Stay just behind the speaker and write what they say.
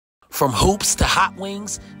From hoops to hot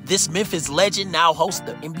wings, this Memphis legend now hosts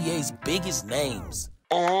the NBA's biggest names.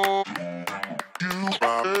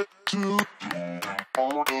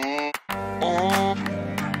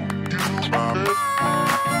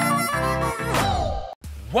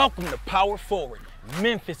 Welcome to Power Forward,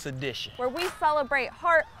 Memphis edition, where we celebrate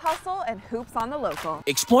heart, hustle, and hoops on the local.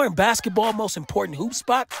 Exploring basketball's most important hoop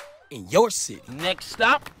spots in your city. Next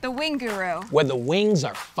stop, the Wing Guru, where the wings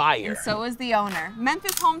are fire. And so is the owner,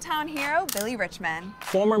 Memphis hometown hero, Billy Richmond.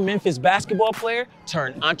 Former Memphis basketball player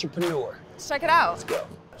turned entrepreneur. Let's check it out. Let's go.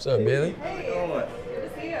 What's up, Billy? Hey. How you doing?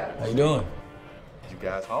 Good to see you. How you doing? You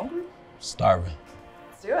guys hungry? Starving.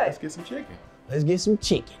 Let's do it. Let's get some chicken. Let's get some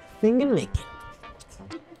chicken. Finger licking.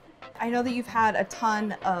 I know that you've had a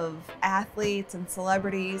ton of athletes and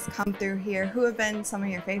celebrities come through here. Who have been some of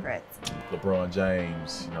your favorites? LeBron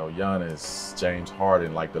James, Giannis, James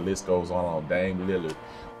Harden, like the list goes on, Dame Lillard.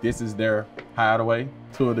 This is their hideaway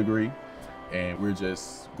to a degree, and we're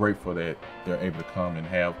just grateful that they're able to come and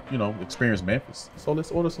have, experience Memphis. So let's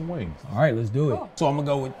order some wings. All right, let's do it. Cool. So I'm gonna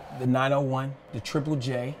go with the 901, the Triple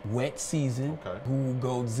J, Wet Season, Okay. Google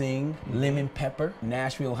Gold Zing, Lemon Pepper,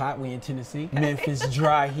 Nashville Hot, we in Tennessee, Memphis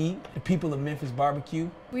Dry Heat, the people of Memphis Barbecue.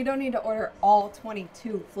 We don't need to order all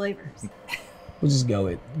 22 flavors. We'll just go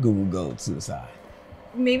with Google Gold to the side.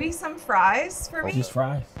 Maybe some fries for me? Just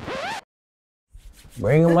fries.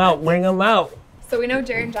 Bring them out, bring them out. So we know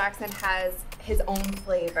Jaren Jackson has his own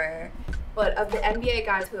flavor, but of the NBA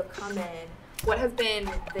guys who have come in, what has been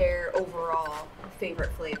their overall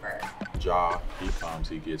favorite flavor? Ja, he comes,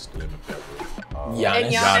 he gets lemon pepper.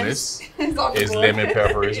 Giannis. Giannis is lemon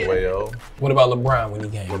pepper as well. What about LeBron when he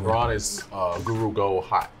came? LeBron is Guru Gold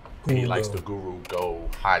Hot. He Guru likes Gold. the Guru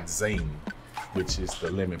Gold Hot Zing, which is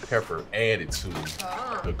the lemon pepper added to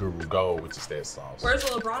the Guru Gold, which is that sauce. Where's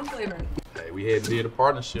the LeBron flavor? Hey, we hadn't did a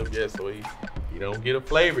partnership yet, so he don't get a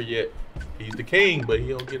flavor yet. He's the king, but he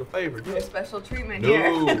don't get a flavor No yet. special treatment No.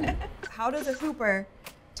 here. How does a hooper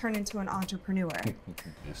turn into an entrepreneur?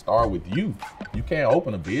 It start with you. You can't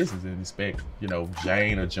open a business and expect,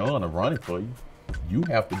 Jane or John to run it for you. You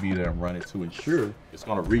have to be there and run it to ensure it's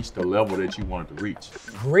gonna reach the level that you want it to reach.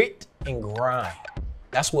 Grit and grind.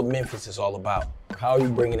 That's what Memphis is all about. How are you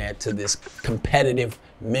bringing that to this competitive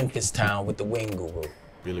Memphis town with the Wing Guru?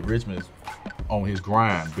 Billy Richmond is on his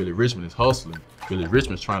grind. Billy Richmond is hustling. Billy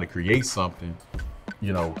Richmond's trying to create something,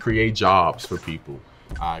 create jobs for people.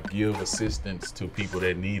 I give assistance to people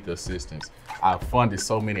that need the assistance. I've funded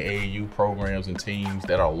so many AAU programs and teams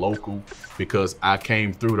that are local because I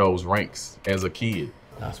came through those ranks as a kid.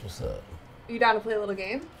 That's what's up. You down to play a little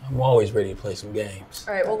game? I'm always ready to play some games.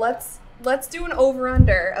 All right, well, let's do an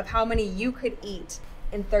over-under of how many you could eat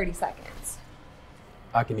in 30 seconds.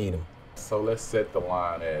 I can eat them. So let's set the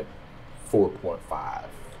line at 4.5.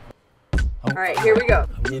 All right, here we go.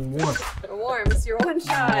 I'm getting warm. Warm, it's your one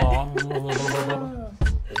shot. Here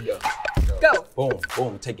we go. Go. Boom,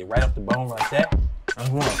 boom. Take it right off the bone like that. That's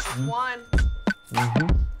one. One.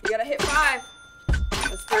 You gotta hit 5.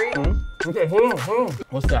 That's 3. Okay, hold on.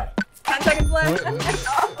 What's that? 10 seconds left.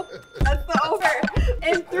 Oh, that's the over.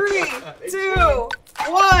 In 3, 2,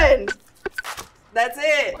 1. That's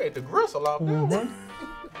it. Wait, the gristle out there.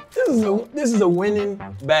 This is a winning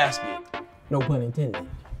basket. No pun intended.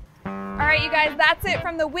 All right, you guys, that's it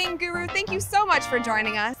from the Wing Guru. Thank you so much for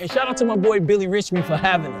joining us. And shout out to my boy Billy Richmond for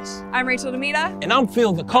having us. I'm Rachel Demita, And I'm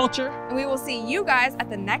Phil the Culture. and we will see you guys at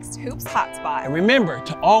the next Hoops Hotspot. And remember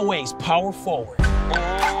to always power forward.